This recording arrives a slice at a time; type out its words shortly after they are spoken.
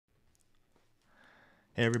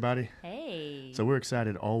Hey, everybody. Hey. So we're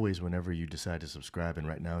excited always whenever you decide to subscribe, and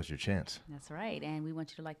right now is your chance. That's right. And we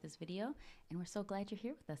want you to like this video. And we're so glad you're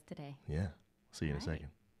here with us today. Yeah. See you in a All right. second.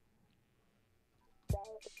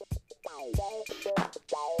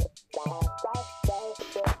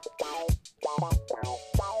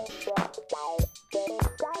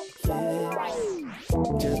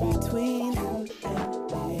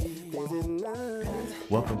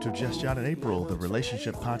 Welcome to Just John and April, the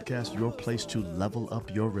relationship podcast, your place to level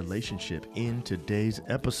up your relationship. In today's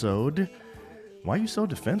episode, why are you so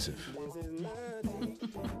defensive?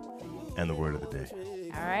 And the word of the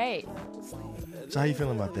day. All right. So how you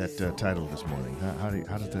feeling about that title this morning? How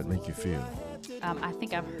does that make you feel? I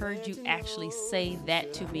think I've heard you actually say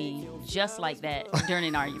that to me just like that during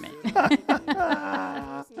an argument.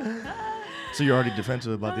 So you're already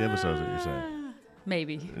defensive about the episodes that you're saying?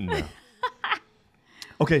 Maybe. No.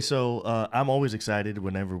 Okay, so I'm always excited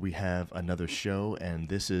whenever we have another show, and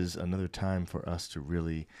this is another time for us to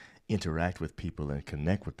really interact with people and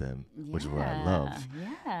connect with them, which is what I love.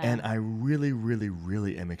 Yeah. And I really, really,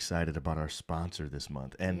 really am excited about our sponsor this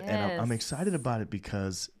month. And I'm Yes. excited about it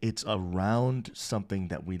because it's around something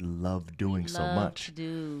that we love doing so Love much. to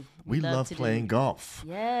do. We love to playing do. golf.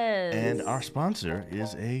 Yes. And our sponsor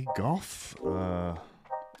is a golf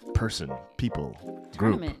people,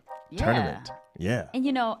 group, Tournament. Yeah. tournament. Yeah. And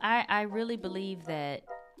you know, I really believe that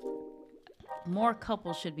more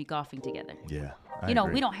couples should be golfing together. Yeah. I You know,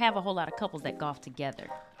 agree. we don't have a whole lot of couples that golf together.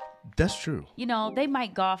 That's true. You know, they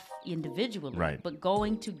might golf individually, Right. but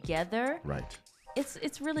going together, Right.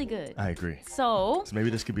 it's really good. I agree. So So maybe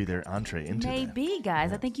this could be their entree into that. maybe,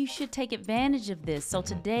 guys, I think you should take advantage of this. So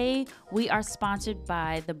today we are sponsored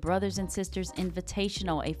by the Brothers and Sisters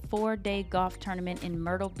Invitational, a 4-day golf tournament in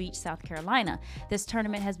Myrtle Beach, South Carolina. This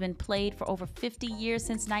tournament has been played for over 50 years,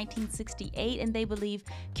 since 1968, and they believe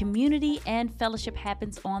community and fellowship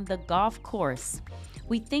happens on the golf course.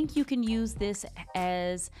 We think you can use this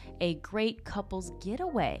as a great couples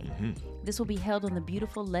getaway. This will be held on the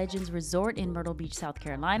beautiful Legends Resort in Myrtle Beach, South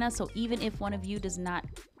Carolina. So even if one of you does not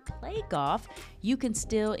play golf, you can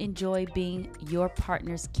still enjoy being your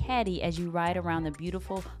partner's caddy as you ride around the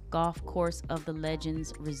beautiful golf course of the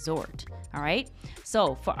Legends Resort. All right.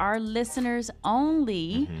 So for our listeners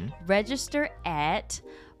only, register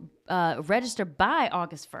by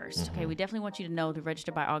August 1st. Okay, we definitely want you to know to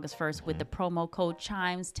register by August 1st with the promo code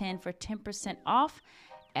CHIMES10 for 10% off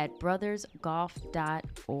at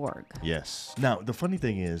brothersgolf.org. Yes. Now, the funny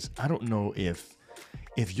thing is, I don't know if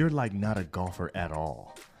you're like not a golfer at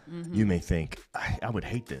all. You may think, I would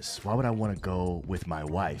hate this. Why would I want to go with my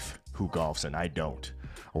wife who golfs and I don't?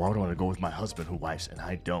 Or why would I want to go with my husband who golfs and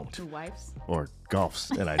I don't? Two wives. Or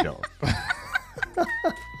golfs and I don't.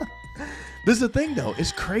 This is the thing, though.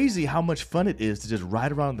 It's crazy how much fun it is to just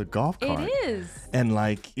ride around the golf cart. It is. And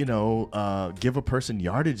give a person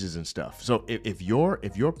yardages and stuff. So if your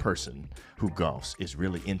person who golfs is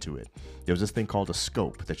really into it, there's this thing called a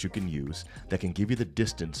scope that you can use that can give you the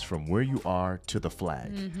distance from where you are to the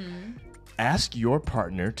flag. Ask your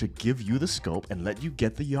partner to give you the scope and let you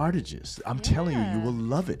get the yardages. I'm telling you, you will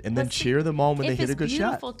love it. And then But see, cheer them on when they if hit a it's good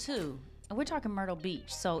shot. beautiful too, and we're talking Myrtle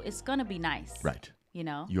Beach, so it's gonna be nice. Right. You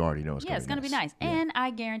know. You already know it's Yeah, it's gonna be nice, Yeah. and I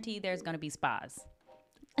guarantee there's gonna be spas.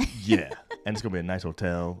 Yeah, and it's gonna be a nice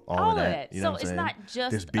hotel, all of that. You know So what it's I'm not saying?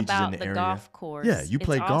 just There's beaches about in the the area. golf course. Yeah, you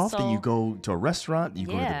play It's golf, then you also- go to a restaurant, you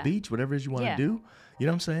go to the Yeah. beach, whatever it is you want to Yeah. do. You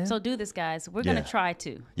know what I'm saying? So do this, guys. We're Yeah. gonna try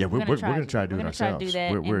to. Yeah, we're gonna try to do it We're gonna try to do ourselves.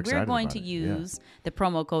 that, We're and we're excited going about to it. Yeah. use the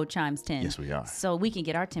promo code CHIMES10. Yes, we are. So we can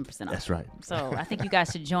get our 10% off. That's right. So I think you guys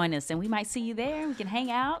should join us, and we might see you there. We can hang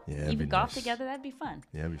out, Yeah, it'd even be golf nice. together. That'd be fun.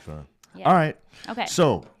 Yeah, it'd be fun. Yeah. All right. Okay.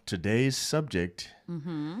 So today's subject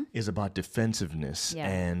is about defensiveness. Yeah.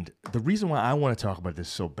 And the reason why I want to talk about this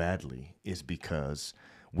so badly is because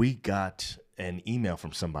we got an email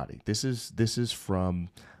from somebody. This is from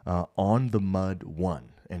On the Mud 1.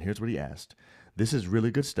 And here's what he asked. This is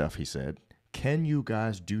really good stuff, he said. Can you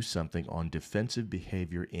guys do something on defensive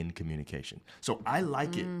behavior in communication? So I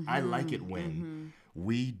like it. I like it when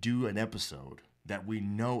we do an episode that we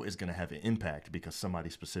know is going to have an impact because somebody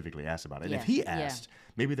specifically asked about it. And if he Yeah, yeah. asked,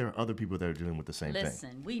 maybe there are other people that are dealing with the same thing.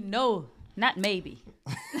 Listen, we know, not maybe.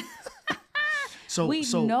 So We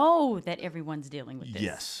know that everyone's dealing with this.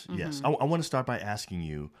 Yes, yes. I want to start by asking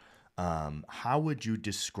you, how would you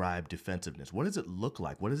describe defensiveness? What does it look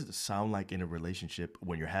like? What does it sound like in a relationship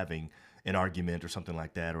when you're having an argument or something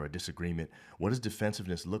like that, or a disagreement? What does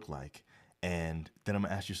defensiveness look like? And then I'm going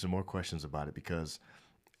to ask you some more questions about it, because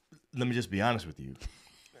let me just be honest with you.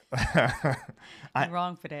 You're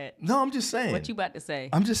wrong for that. No, I'm just saying. What you about to say?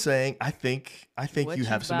 I'm just saying, I think What you you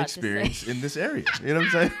have some about to say? experience in this area. You know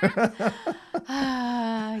what I'm saying?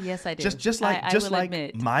 Yes, I do. Just I will like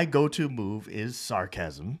admit. my go-to move is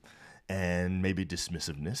sarcasm and maybe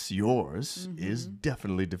dismissiveness. Yours is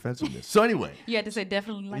definitely defensiveness. So anyway, You had to say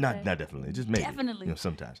definitely like that? not definitely, just maybe. Definitely.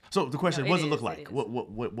 Sometimes. So the question: No, what does it it look is, like? it is.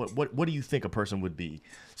 What do you think a person would be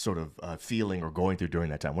sort of feeling or going through during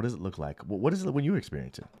that time? What does it look like? What is it when you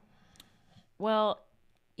experience it? Well,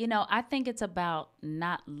 I think it's about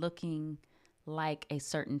not looking like a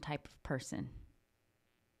certain type of person.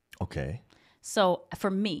 Okay. So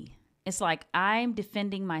for me, it's like I'm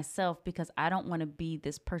defending myself because I don't want to be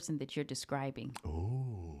this person that you're describing.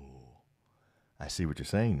 Oh, I see what you're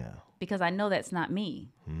saying now. Because I know that's not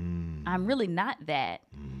me. I'm really not that.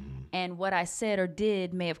 And what I said or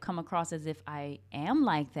did may have come across as if I am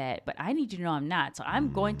like that, but I need you to know I'm not. So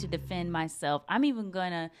I'm going to defend myself. I'm even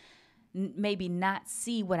going to maybe not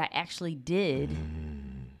see what I actually did.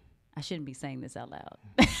 I shouldn't be saying this out loud.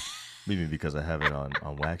 Maybe because I have it on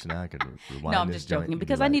wax now, I could rewind. No, I'm this just joint joking and be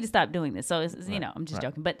because I like, need to stop doing this. So, I'm just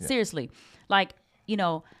joking. But seriously, like,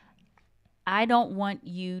 I don't want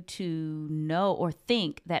you to know or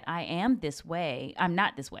think that I am this way. I'm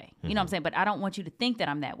not this way. You know what I'm saying? But I don't want you to think that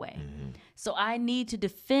I'm that way. So I need to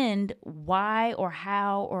defend why or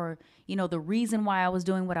how or, the reason why I was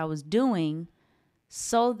doing what I was doing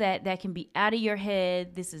so that can be out of your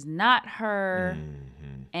head. This is not her.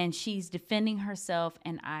 And she's defending herself,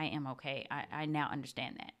 and I am okay. I now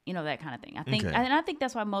understand that, that kind of thing. I think, and I think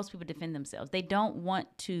that's why most people defend themselves. They don't want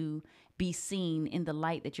to be seen in the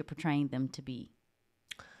light that you're portraying them to be.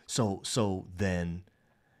 So then,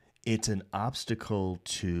 it's an obstacle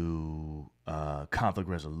to conflict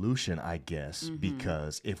resolution, I guess,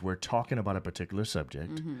 because if we're talking about a particular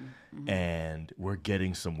subject and we're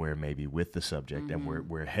getting somewhere maybe with the subject and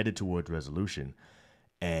we're headed towards resolution.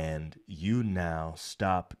 And you now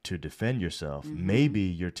stop to defend yourself. Maybe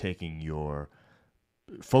you're taking your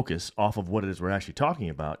focus off of what it is we're actually talking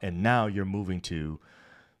about, and now you're moving to.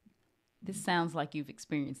 This sounds like you've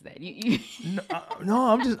experienced that. No,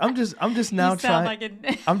 I'm just now trying.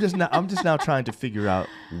 I'm just now trying to figure out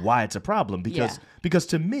why it's a problem because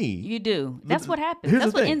to me you do. That's what happens.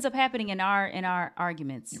 That's what ends up happening in our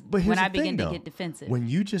arguments. But when I begin to get defensive. When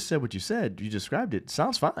you just said what you said, you described it.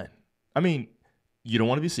 Sounds fine. I mean. You don't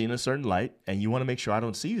want to be seen in a certain light, and you want to make sure I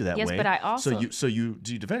don't see you that way. Yes, but I also... So you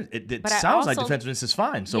defend it. It sounds like defensiveness is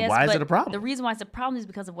fine. So why is it a problem? The reason why it's a problem is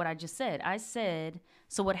because of what I just said. I said,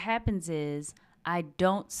 so what happens is I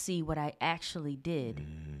don't see what I actually did.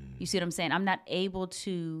 You see what I'm saying? I'm not able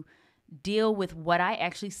to deal with what I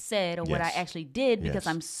actually said or what I actually did because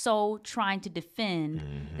I'm so trying to defend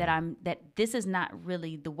that this is not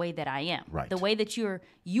really the way that I am. Right. The way that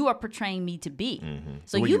you are portraying me to be.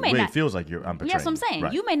 So the way you may not. It feels like I'm portraying. That's what I'm saying.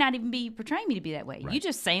 Right. You may not even be portraying me to be that way. You're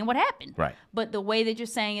just saying what happened. Right. But the way that you're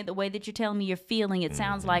saying it, the way that you're telling me you're feeling, it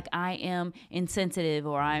sounds like I am insensitive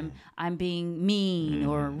or I'm being mean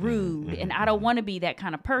or rude, and I don't want to be that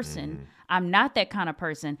kind of person. I'm not that kind of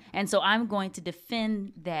person. And so I'm going to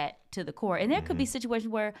defend that to the core. And there could be situations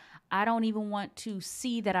where I don't even want to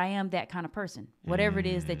see that I am that kind of person, whatever it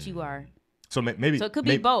is that you are. So maybe it could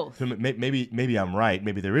be both. Maybe I'm right.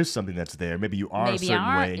 Maybe there is something that's there. Maybe you are a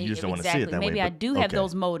certain way and you just don't want to see it that way. Maybe I do have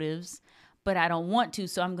those motives, but I don't want to.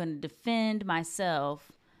 So I'm going to defend myself.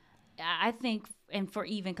 I think, and for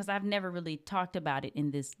even, because I've never really talked about it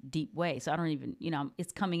in this deep way. So I don't even,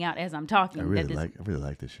 it's coming out as I'm talking. I really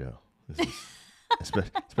like this show. This is,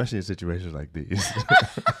 especially in situations like these.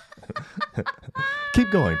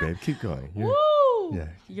 Keep going, babe. Keep going. Woo! Yeah.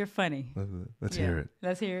 You're funny. Let's hear it.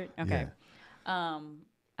 Let's hear it. Okay. Yeah.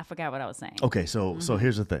 I forgot what I was saying. Okay, so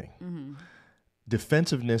here's the thing.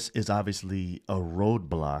 Defensiveness is obviously a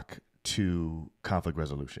roadblock to conflict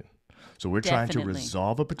resolution. So we're trying to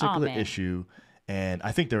resolve a particular issue, and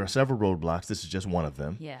I think there are several roadblocks. This is just one of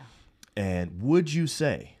them. Yeah. And would you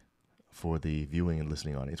say, for the viewing and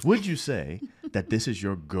listening audience, would you say that this is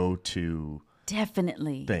your go-to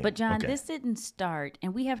Definitely. thing? But John, this didn't start,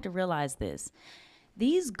 and we have to realize this.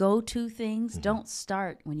 These go-to things don't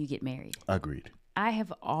start when you get married. Agreed. I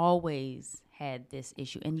have always had this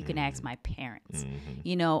issue, and you can ask my parents.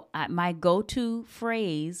 My go-to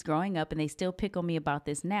phrase growing up, and they still pick on me about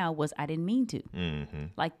this now, was I didn't mean to.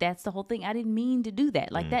 Like, that's the whole thing. I didn't mean to do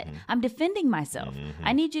that. Like that, I'm defending myself.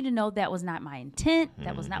 I need you to know that was not my intent.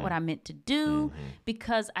 That was not what I meant to do,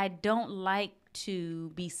 because I don't like to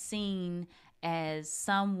be seen as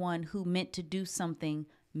someone who meant to do something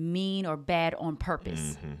mean or bad on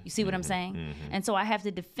purpose. You see what I'm saying? And so I have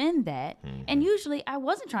to defend that. And usually I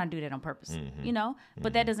wasn't trying to do that on purpose,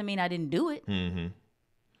 but that doesn't mean I didn't do it.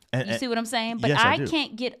 You see what I'm saying? But yes, I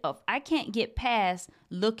can't get past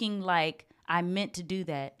looking like I meant to do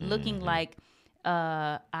that, looking like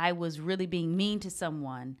I was really being mean to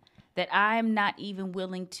someone, that I'm not even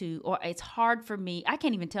willing to, or it's hard for me. I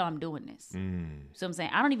can't even tell I'm doing this. So I'm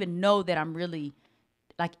saying, I don't even know that I'm really,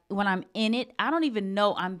 like, when I'm in it, I don't even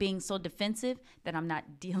know I'm being so defensive that I'm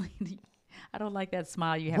not dealing. I don't like that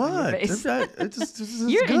smile you have on your face. This is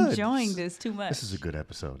You're good. enjoying this too much. This is a good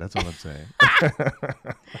episode. That's all I'm saying.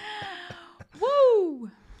 Woo!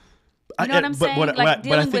 You know what I'm saying?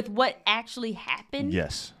 Dealing with what actually happened.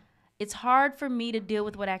 Yes. It's hard for me to deal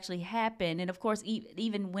with what actually happened, and of course,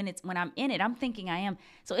 even when I'm in it, I'm thinking I am.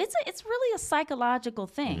 So it's really a psychological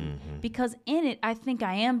thing, because in it, I think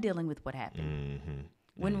I am dealing with what happened,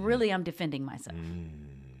 when really I'm defending myself.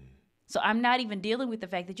 So I'm not even dealing with the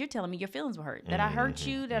fact that you're telling me your feelings were hurt, that I hurt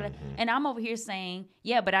you, and I'm over here saying,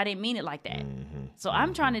 yeah, but I didn't mean it like that. So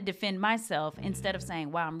I'm trying to defend myself instead of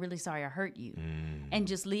saying, wow, I'm really sorry I hurt you, and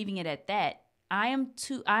just leaving it at that. I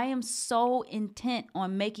am so intent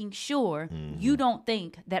on making sure you don't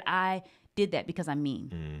think that I did that because I'm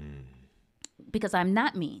mean. Because I'm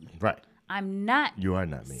not mean. Right. I'm not. You are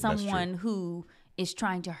not mean. Someone who is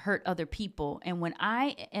trying to hurt other people. And when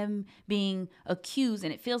I am being accused,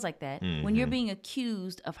 and it feels like that, when you're being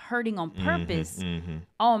accused of hurting on purpose,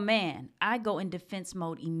 oh man, I go in defense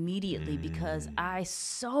mode immediately, because I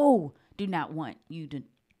so do not want you to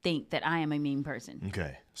think that I am a mean person.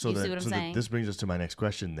 Okay. So you see what I'm saying? This brings us to my next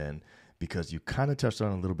question then, because you kind of touched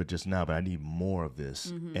on it a little bit just now, but I need more of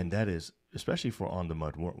this. And that is, especially for On the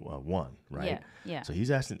Mud one, right? Yeah. So he's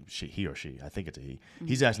asking, he or she, I think it's a he,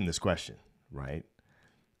 he's asking this question, right?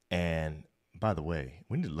 And by the way,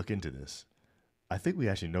 we need to look into this. I think we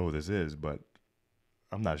actually know what this is, but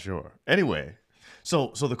I'm not sure. Anyway,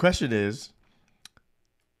 so the question is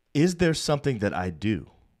there something that I do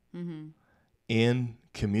in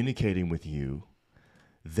communicating with you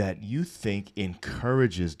that you think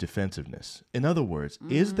encourages defensiveness? In other words,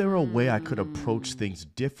 is there a way I could approach things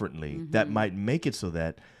differently that might make it so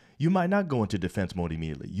that you might not go into defense mode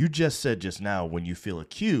immediately? You just said just now when you feel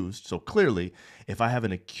accused. So clearly, if I have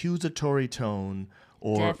an accusatory tone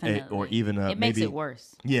or even it makes it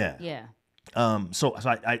worse. Yeah. Yeah. So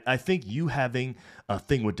I think you having a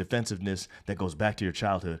thing with defensiveness that goes back to your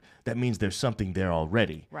childhood, that means there's something there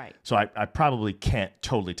already. Right. So I probably can't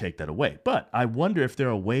totally take that away. But I wonder if there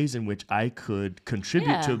are ways in which I could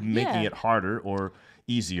contribute to making it harder or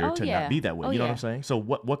easier to not be that way. You know what I'm saying? So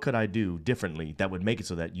what could I do differently that would make it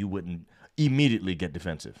so that you wouldn't immediately get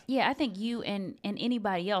defensive? Yeah, I think you and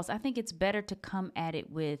anybody else, I think it's better to come at it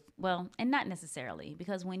with, well, and not necessarily,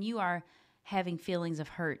 because when you are having feelings of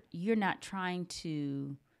hurt, you're not trying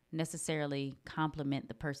to necessarily compliment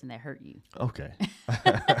the person that hurt you. Okay.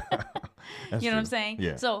 You know what I'm saying?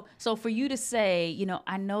 Yeah. So for you to say,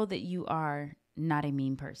 I know that you are not a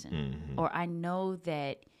mean person, or I know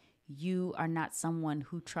that you are not someone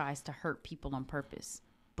who tries to hurt people on purpose,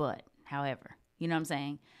 but however, you know what I'm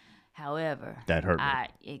saying? However, that hurt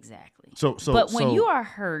me. Exactly. But when you are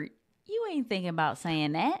hurt, you ain't thinking about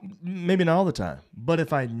saying that. Maybe not all the time. But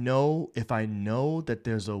if I know that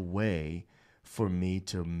there's a way for me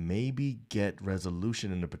to maybe get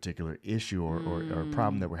resolution in a particular issue or a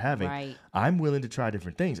problem that we're having, right, I'm willing to try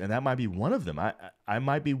different things. And that might be one of them. I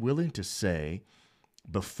might be willing to say,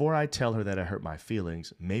 before I tell her that I hurt my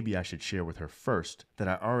feelings, maybe I should share with her first that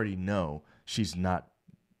I already know she's not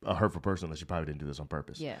a hurtful person unless she probably didn't do this on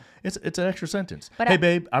purpose. Yeah. It's an extra sentence. But hey,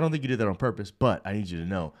 babe, I don't think you did that on purpose, but I need you to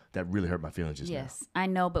know that really hurt my feelings just now. Yes, I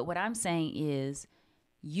know. But what I'm saying is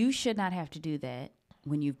you should not have to do that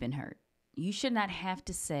when you've been hurt. You should not have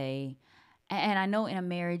to say, and I know in a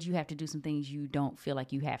marriage you have to do some things you don't feel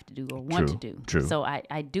like you have to do or want to do. True. So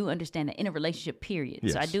I do understand that in a relationship, period.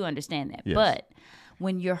 Yes. So I do understand that. Yes. But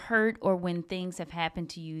when you're hurt or when things have happened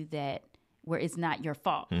to you that where it's not your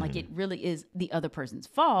fault, like it really is the other person's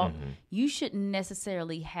fault, you shouldn't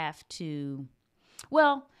necessarily have to,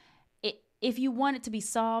 well, if you want it to be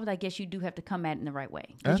solved, I guess you do have to come at it in the right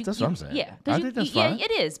way. That's what I'm saying. Yeah. I think that's fine. Yeah,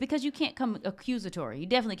 it is, because you can't come accusatory. You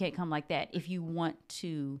definitely can't come like that if you want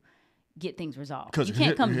to get things resolved. You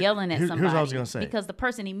can't come yelling at somebody. Here's what I was going to say. Because the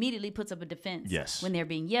person immediately puts up a defense when they're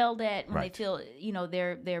being yelled at, when they feel,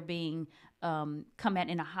 they're being come at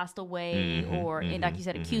in a hostile way or in, like you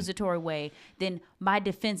said, accusatory way, then my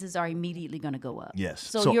defenses are immediately going to go up. Yes.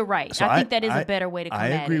 So you're right. So I think that is a better way to come at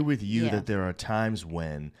it. I agree with you that there are times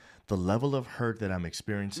when the level of hurt that I'm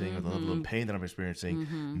experiencing or the level of pain that I'm experiencing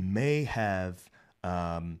may have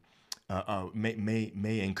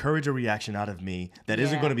may encourage a reaction out of me that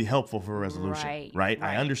isn't going to be helpful for a resolution. Right?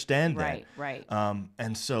 I understand that. Right.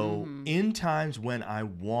 And so in times when I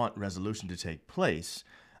want resolution to take place,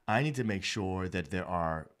 I need to make sure that there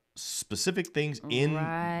are specific things in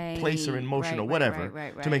place or in motion or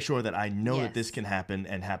whatever to make sure that I know that this can happen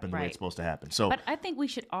and happen the way it's supposed to happen. So, but I think we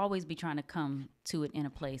should always be trying to come to it in a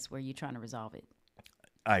place where you're trying to resolve it.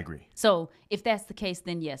 I agree. So if that's the case,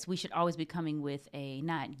 then yes, we should always be coming with a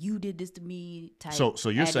not you did this to me type. So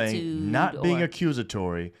you're attitude saying not being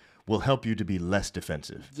accusatory will help you to be less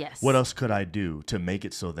defensive. Yes. What else could I do to make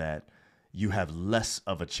it so that you have less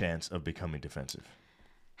of a chance of becoming defensive?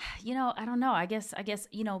 I don't know. I guess,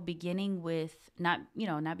 beginning with not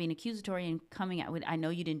being accusatory and coming out with, I know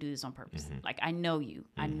you didn't do this on purpose. Mm-hmm. Like, I know you.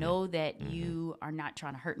 I know that you are not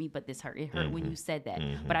trying to hurt me, but this hurt. It hurt when you said that.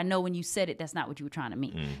 But I know when you said it, that's not what you were trying to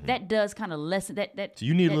mean. That does kind of lessen that. So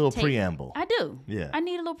you need a little preamble. I do. Yeah. I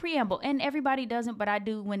need a little preamble. And everybody doesn't, but I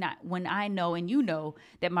do when I know and you know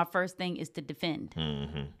that my first thing is to defend.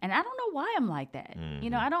 And I don't know why I'm like that.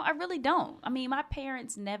 I really don't. I mean, my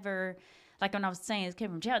parents never... Like when I was saying, it came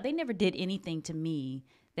from jail. They never did anything to me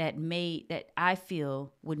that I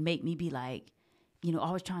feel would make me be like,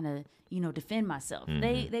 always trying to, defend myself.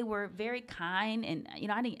 They were very kind, and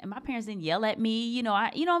my parents didn't yell at me. You know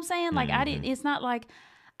what I'm saying? Like I didn't. It's not like.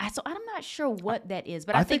 So I'm not sure what that is,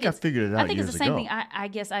 but I think I figured it out. I think it's the same ago. thing. I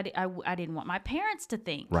guess I didn't want my parents to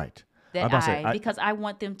think right. That because I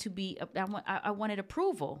want them to be. I wanted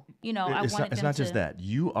approval. It's not just that.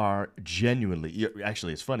 You are genuinely.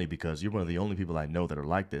 Actually, it's funny because you're one of the only people I know that are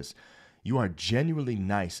like this. You are genuinely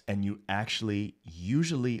nice, and you actually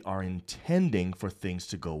usually are intending for things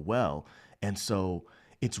to go well, and so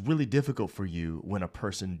it's really difficult for you when a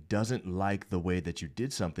person doesn't like the way that you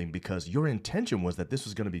did something because your intention was that this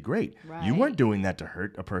was going to be great. Right. You weren't doing that to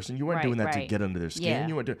hurt a person. You weren't doing that to get under their skin. Yeah.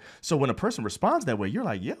 You weren't so when a person responds that way, you're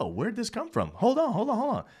like, yo, where'd this come from? Hold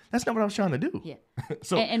on. That's not what I was trying to do. Yeah.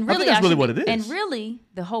 So and really, I think that's really what it is. And really,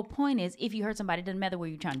 the whole point is if you hurt somebody, it doesn't matter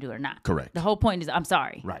whether you're trying to do it or not. Correct. The whole point is I'm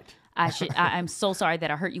sorry. Right. I'm so sorry that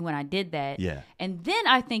I hurt you when I did that. Yeah. And then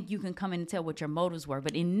I think you can come in and tell what your motives were.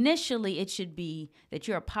 But initially, it should be that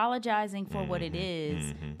you're apologizing for what it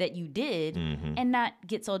is that you did and not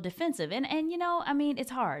get so defensive. And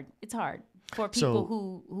it's hard. It's hard for people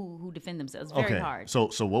who defend themselves. Very hard. So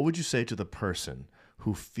what would you say to the person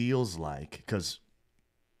who feels like, because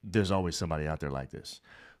there's always somebody out there like this,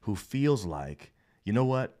 who feels like, you know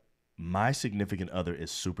what? My significant other is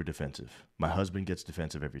super defensive. My husband gets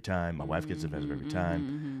defensive every time. My wife gets defensive every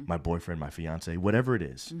time. My boyfriend, my fiance, whatever it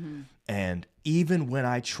is. And even when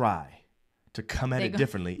I try to come at it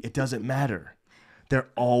differently, it doesn't matter. They're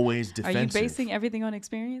always defensive. Are you basing everything on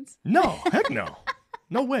experience? No, heck no.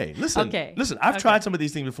 No way. Listen, I've tried some of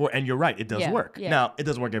these things before, and you're right. It does work. Yeah. Now, it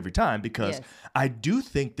doesn't work every time because I do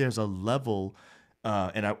think there's a level,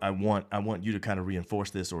 and I want you to kind of reinforce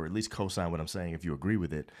this or at least co-sign what I'm saying if you agree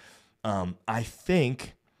with it. I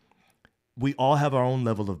think we all have our own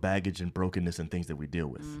level of baggage and brokenness and things that we deal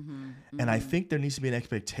with. And I think there needs to be an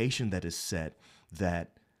expectation that is set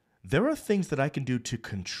that there are things that I can do to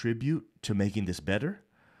contribute to making this better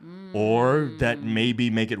or that maybe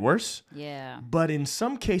make it worse. Yeah. But in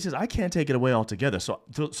some cases, I can't take it away altogether. So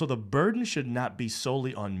the burden should not be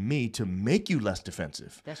solely on me to make you less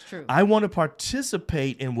defensive. That's true. I want to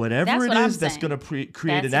participate in whatever it is that's going to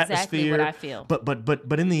create an atmosphere. That's exactly what I feel.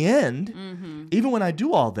 But in the end, even when I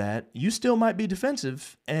do all that, you still might be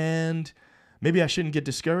defensive, and maybe I shouldn't get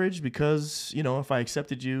discouraged because, if I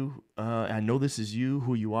accepted you, I know this is you,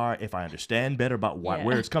 who you are. If I understand better about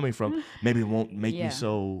where it's coming from, maybe it won't make me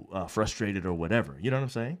so frustrated or whatever. You know what I'm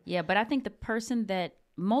saying? Yeah, but I think the person that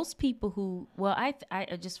most people who, I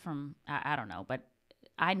don't know, but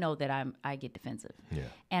I know that I get defensive. Yeah.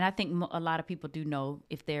 And I think a lot of people do know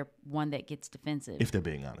if they're one that gets defensive. If they're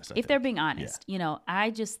being honest. They're being honest. Yeah.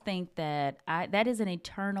 I just think that that is an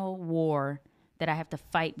eternal war that I have to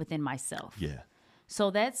fight within myself. Yeah. So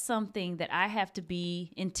that's something that I have to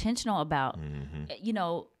be intentional about,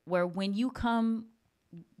 where when you come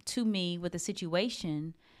to me with a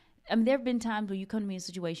situation, there have been times where you come to me in a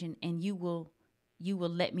situation and you will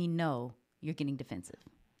let me know you're getting defensive,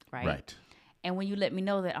 right? Right. And when you let me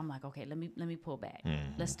know that, I'm like, okay, let me pull back.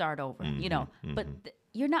 Let's start over, But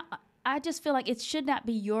you're not, I just feel like it should not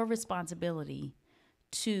be your responsibility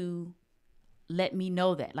to let me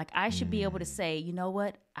know that. Like, I should be able to say, you know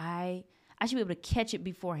what, I should be able to catch it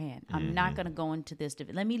beforehand. I'm not going to go into this.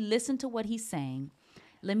 Let me listen to what he's saying.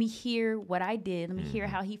 Let me hear what I did. Let me hear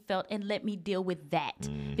how he felt, and let me deal with that.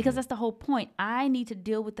 Because that's the whole point. I need to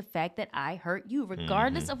deal with the fact that I hurt you,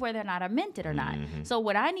 regardless of whether or not I meant it or not. So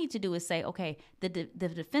what I need to do is say, okay, the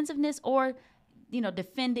defensiveness or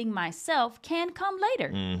defending myself can come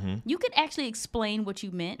later. You could actually explain what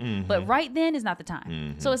you meant, but right then is not the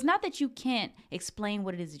time. So it's not that you can't explain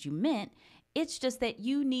what it is that you meant. It's just that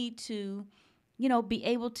you need to, be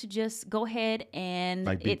able to just go ahead and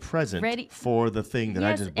Like be present ready. for the thing that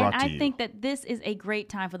I just brought and to I you. think that this is a great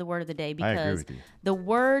time for the word of the day, I agree because with you. the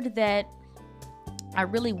word that I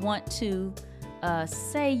really want to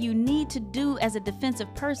say you need to do as a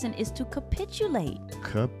defensive person is to capitulate.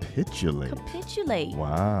 Capitulate. Capitulate.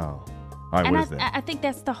 Wow. All right, And what is that? I think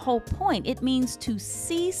that's the whole point. It means to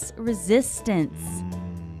cease resistance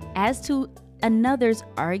as to another's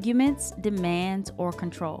arguments, demands, or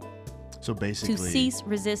control. So basically, To cease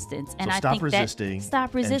resistance. And So I stop think resisting that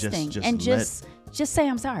stop and just- resisting just and just say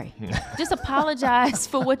I'm sorry. Just apologize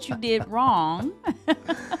for what you did wrong.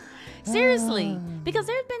 Seriously, because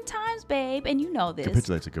there's been times, babe, and you know this,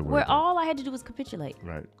 Capitulate's a good word, where though. all I had to do was capitulate.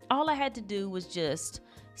 right. All I had to do was just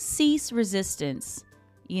cease resistance,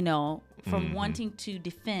 from wanting to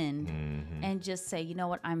defend, and just say, you know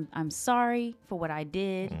what, I'm sorry for what I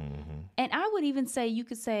did. And I would even say, you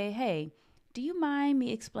could say, hey, do you mind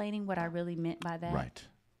me explaining what I really meant by that? Right.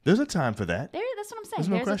 There's a time for that. That's what I'm saying. There's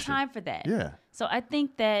no There's question. a time for that. Yeah. So I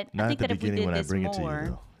think that Not at the if we beginning did when I this bring more, it to you, though. You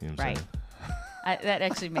know what I'm right? saying? That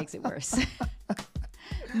actually makes it worse.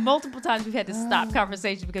 Multiple times we've had to stop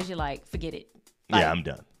conversation because you're like, forget it. Like, Yeah, I'm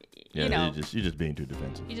done. Yeah, you know. you're just being too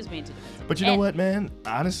defensive. You're just being too defensive. But you know what, man?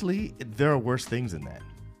 Honestly, there are worse things than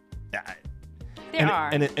that. There are.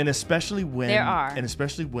 And especially when There are. And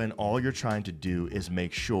especially when all you're trying to do is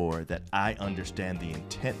make sure that I understand the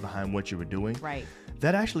intent behind what you were doing. Right.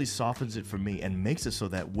 That actually softens it for me and makes it so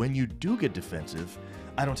that when you do get defensive,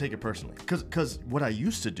 I don't take it personally. Because what I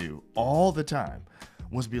used to do all the time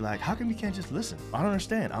was be like, how come you can't just listen? I don't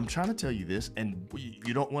understand. I'm trying to tell you this, and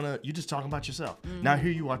you don't want to, you're just talking about yourself. Now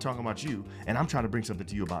here you are talking about you, and I'm trying to bring something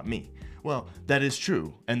to you about me. Well, that is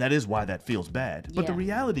true, and that is why that feels bad. But the Yeah.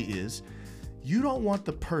 reality is, you don't want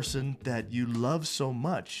the person that you love so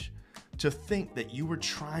much to think that you were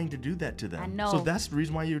trying to do that to them. I know. So that's the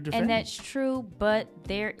reason why you're defending. And that's true, but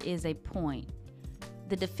there is a point.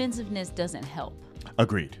 The defensiveness doesn't help.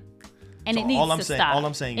 Agreed. And So it needs all I'm to saying, stop. All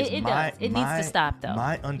I'm saying is it my does. It needs to stop, though.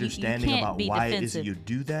 My You understanding can't about be why it is defensive. that you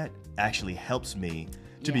do that actually helps me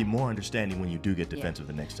to be Yeah. more understanding when you do get defensive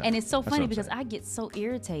the next time. And it's so That's funny what I'm because saying. I get so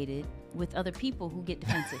irritated with other people who get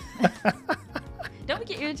defensive. Don't we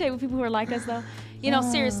get irritated with people who are like us, though?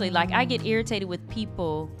 Seriously, like I get irritated with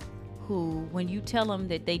people who, when you tell them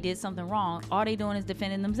that they did something wrong, all they doing is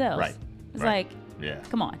defending themselves. Right. It's Right. like, Yeah.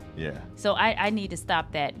 come on. Yeah. So I need to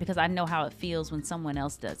stop that because I know how it feels when someone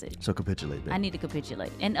else does it. So capitulate, babe. I need to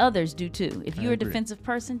capitulate. And others do too. If you're a agree. defensive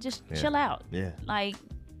person, just Yeah. chill out. Yeah. Like,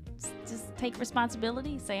 just take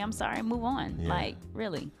responsibility, say I'm sorry, and move on. Yeah. Like,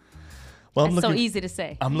 really. Well, It's so easy to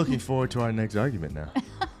say. I'm looking forward to our next argument now.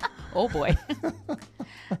 Oh boy.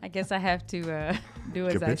 I guess I have to do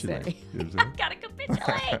as I Capitulate. say. You know what I'm saying? Gotta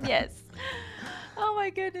capitulate. Yes. Oh my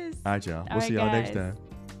goodness. All right, y'all. All We'll right, see y'all next guys. time.